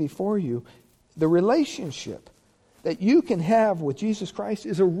standing before you, the relationship that you can have with Jesus Christ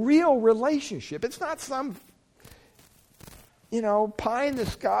is a real relationship. It's not some, pie in the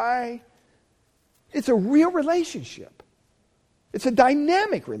sky. It's a real relationship. It's a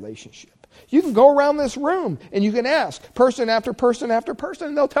dynamic relationship. You can go around this room and you can ask person after person after person,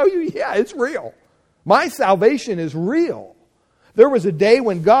 and they'll tell you, yeah, it's real. My salvation is real. There was a day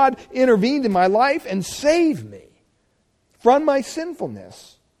when God intervened in my life and saved me from my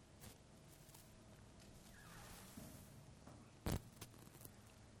sinfulness.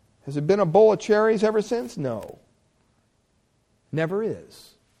 Has it been a bowl of cherries ever since? No. Never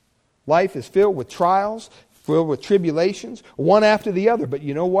is. Life is filled with trials, filled with tribulations, one after the other. But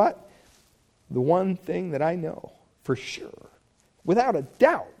you know what? The one thing that I know for sure, without a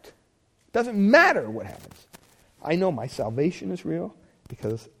doubt, doesn't matter what happens, I know my salvation is real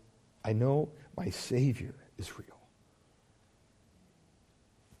because I know my Savior is real.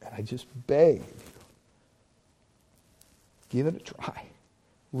 And I just beg you, give it a try.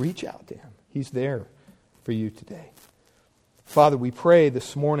 Reach out to Him. He's there for you today. Father, we pray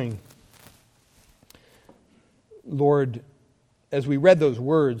this morning, Lord, as we read those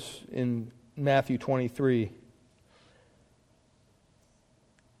words in Matthew 23,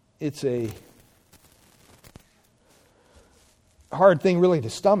 it's a hard thing really to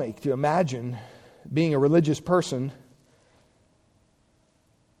stomach, to imagine being a religious person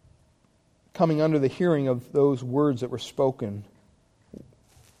coming under the hearing of those words that were spoken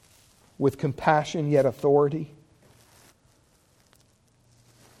with compassion yet authority,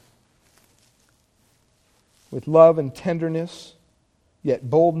 with love and tenderness yet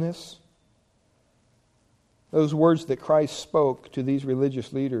boldness. Those words that Christ spoke to these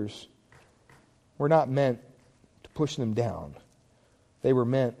religious leaders were not meant to push them down. They were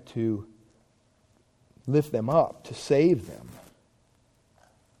meant to lift them up, to save them.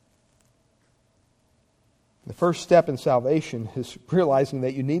 The first step in salvation is realizing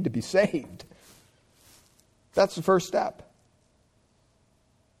that you need to be saved. That's the first step.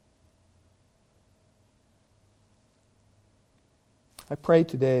 I pray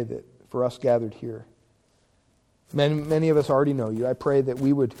today that for us gathered here, many of us already know you. I pray that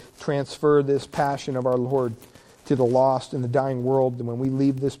we would transfer this passion of our Lord to the lost and the dying world, and when we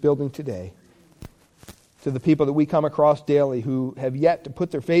leave this building today, to the people that we come across daily who have yet to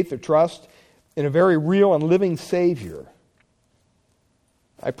put their faith or trust in a very real and living Savior.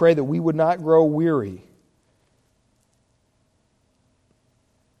 I pray that we would not grow weary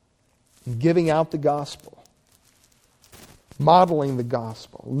in giving out the gospel, modeling the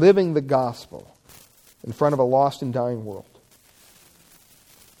gospel, living the gospel in front of a lost and dying world.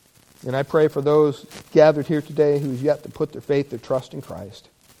 And I pray for those gathered here today who's yet to put their faith, their trust in Christ.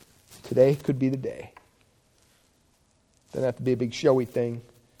 Today could be the day. Doesn't have to be a big showy thing.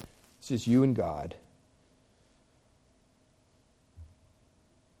 It's just you and God.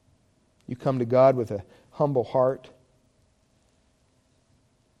 You come to God with a humble heart.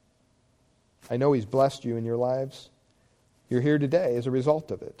 I know He's blessed you in your lives. You're here today as a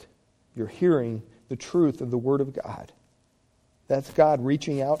result of it. You're hearing the truth of the Word of God. That's God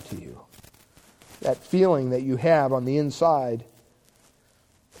reaching out to you. That feeling that you have on the inside,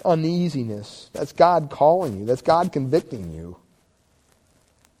 uneasiness, that's God calling you. That's God convicting you.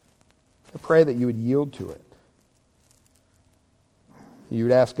 I pray that you would yield to it. You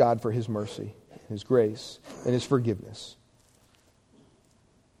would ask God for His mercy, His grace, and His forgiveness.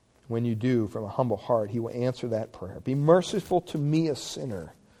 When you do, from a humble heart, He will answer that prayer. Be merciful to me, a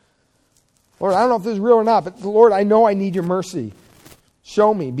sinner. Lord, I don't know if this is real or not, but Lord, I know I need your mercy.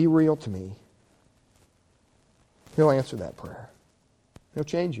 Show me, be real to me. He'll answer that prayer. He'll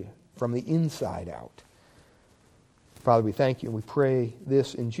change you from the inside out. Father, we thank you and we pray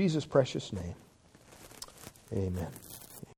this in Jesus' precious name. Amen.